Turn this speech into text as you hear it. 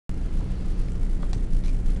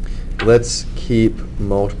Let's keep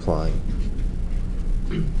multiplying.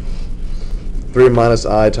 3 minus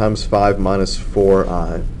I times 5 minus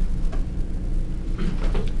 4I.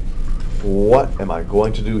 What am I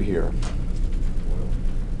going to do here?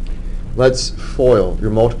 Let's FOIL. You're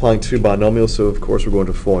multiplying two binomials, so of course we're going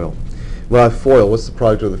to FOIL. When I FOIL, what's the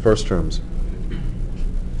product of the first terms?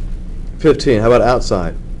 15. How about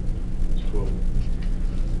outside? 12.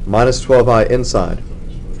 Minus 12I inside.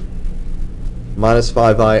 Minus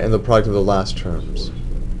 5I and the product of the last terms.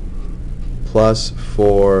 Plus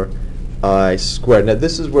 4I squared. Now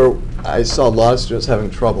this is where I saw a lot of students having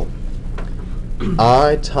trouble.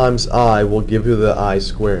 I times I will give you the I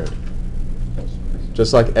squared.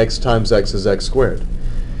 Just like x times x is x squared.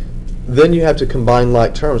 Then you have to combine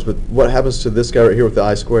like terms, but what happens to this guy right here with the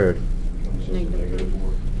I squared?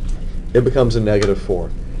 It becomes a negative 4.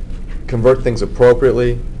 Convert things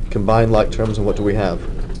appropriately, combine like terms, and what do we have?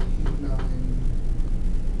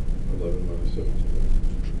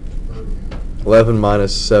 11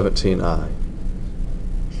 minus 17I.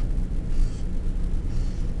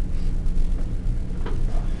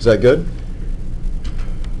 Is that good?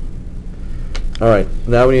 All right,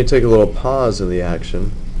 now we need to take a little pause in the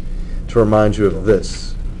action to remind you of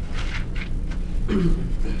this.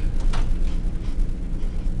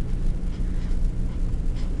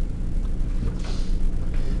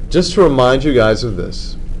 Just to remind you guys of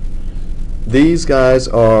this. These guys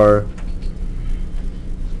are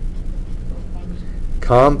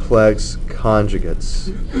complex conjugates.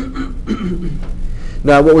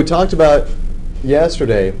 Now, what we talked about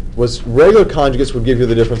yesterday was regular conjugates would give you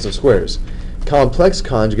the difference of squares. Complex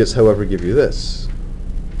conjugates, however, give you this.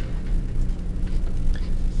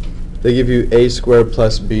 They give you a squared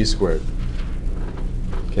plus b squared.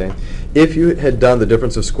 Okay. If you had done the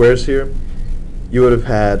difference of squares here, you would have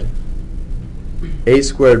had a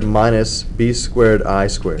squared minus b squared I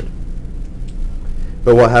squared.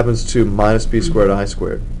 But what happens to minus b squared I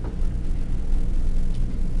squared?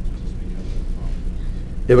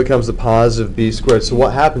 It becomes the positive b squared. So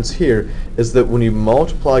what happens here is that when you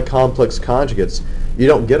multiply complex conjugates, you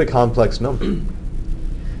don't get a complex number.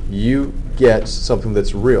 You get something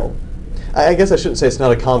that's real. I guess I shouldn't say it's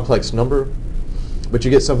not a complex number, but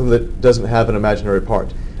you get something that doesn't have an imaginary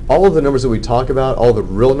part. All of the numbers that we talk about, all the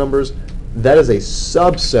real numbers, that is a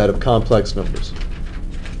subset of complex numbers.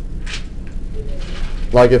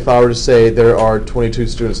 Like if I were to say there are 22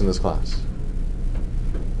 students in this class.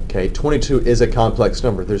 Okay, 22 is a complex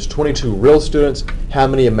number. There's 22 real students. How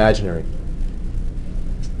many imaginary?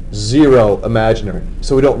 0 imaginary.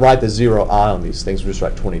 So we don't write the 0 I on these things. We just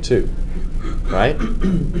write 22, right?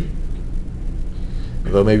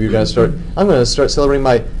 Although maybe you're going to start, I'm going to start celebrating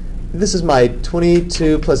this is my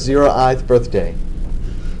 22 plus 0th birthday.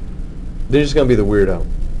 Then you're just going to be the weirdo.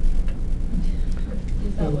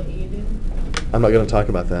 Is that what you do? I'm not going to talk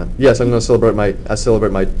about that. Yes, I'm going to celebrate my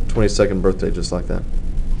 22nd birthday just like that.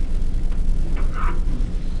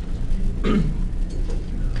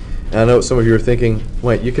 And I know some of you are thinking,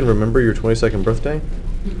 wait, you can remember your 22nd birthday?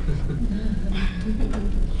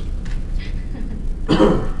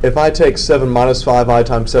 If I take 7 minus 5i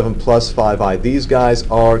times 7 plus 5i, these guys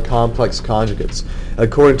are complex conjugates.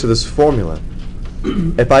 According to this formula,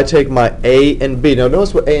 if I take my a and b, now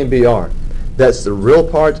notice what a and b are. That's the real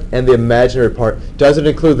part and the imaginary part. Does it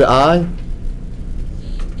include the I?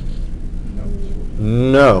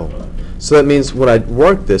 No. So that means when I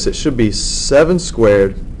work this, it should be 7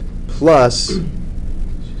 squared plus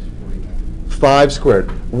 5 squared.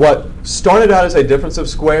 What started out as a difference of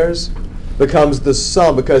squares becomes the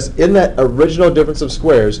sum, because in that original difference of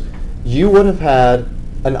squares, you would have had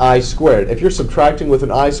an I squared. If you're subtracting with an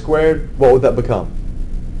I squared, what would that become?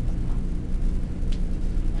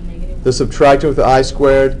 The subtracting with the I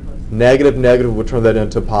squared, negative will turn that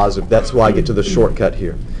into positive. That's why I get to the shortcut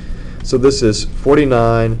here. So this is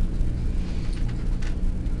 49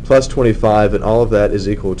 plus 25, and all of that is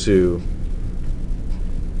equal to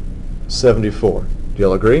 74. Do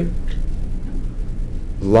y'all agree?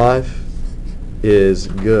 Life is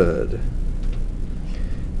good.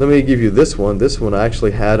 Let me give you this one. This one I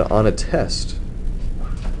actually had on a test.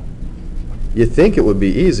 You think it would be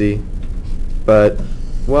easy, but,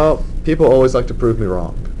 well, people always like to prove me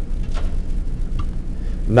wrong.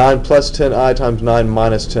 9 plus 10i times 9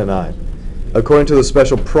 minus 10i. According to the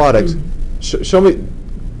special product, tell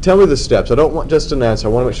me the steps. I don't want just an answer. I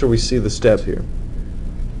want to make sure we see the step here.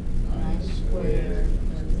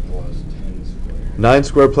 9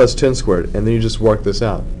 squared plus 10 squared, and then you just work this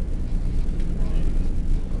out.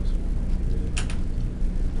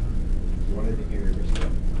 You wanted to hear your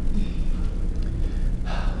step.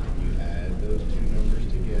 You add those two numbers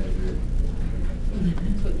together,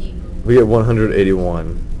 That's what equals. We get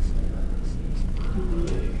 181.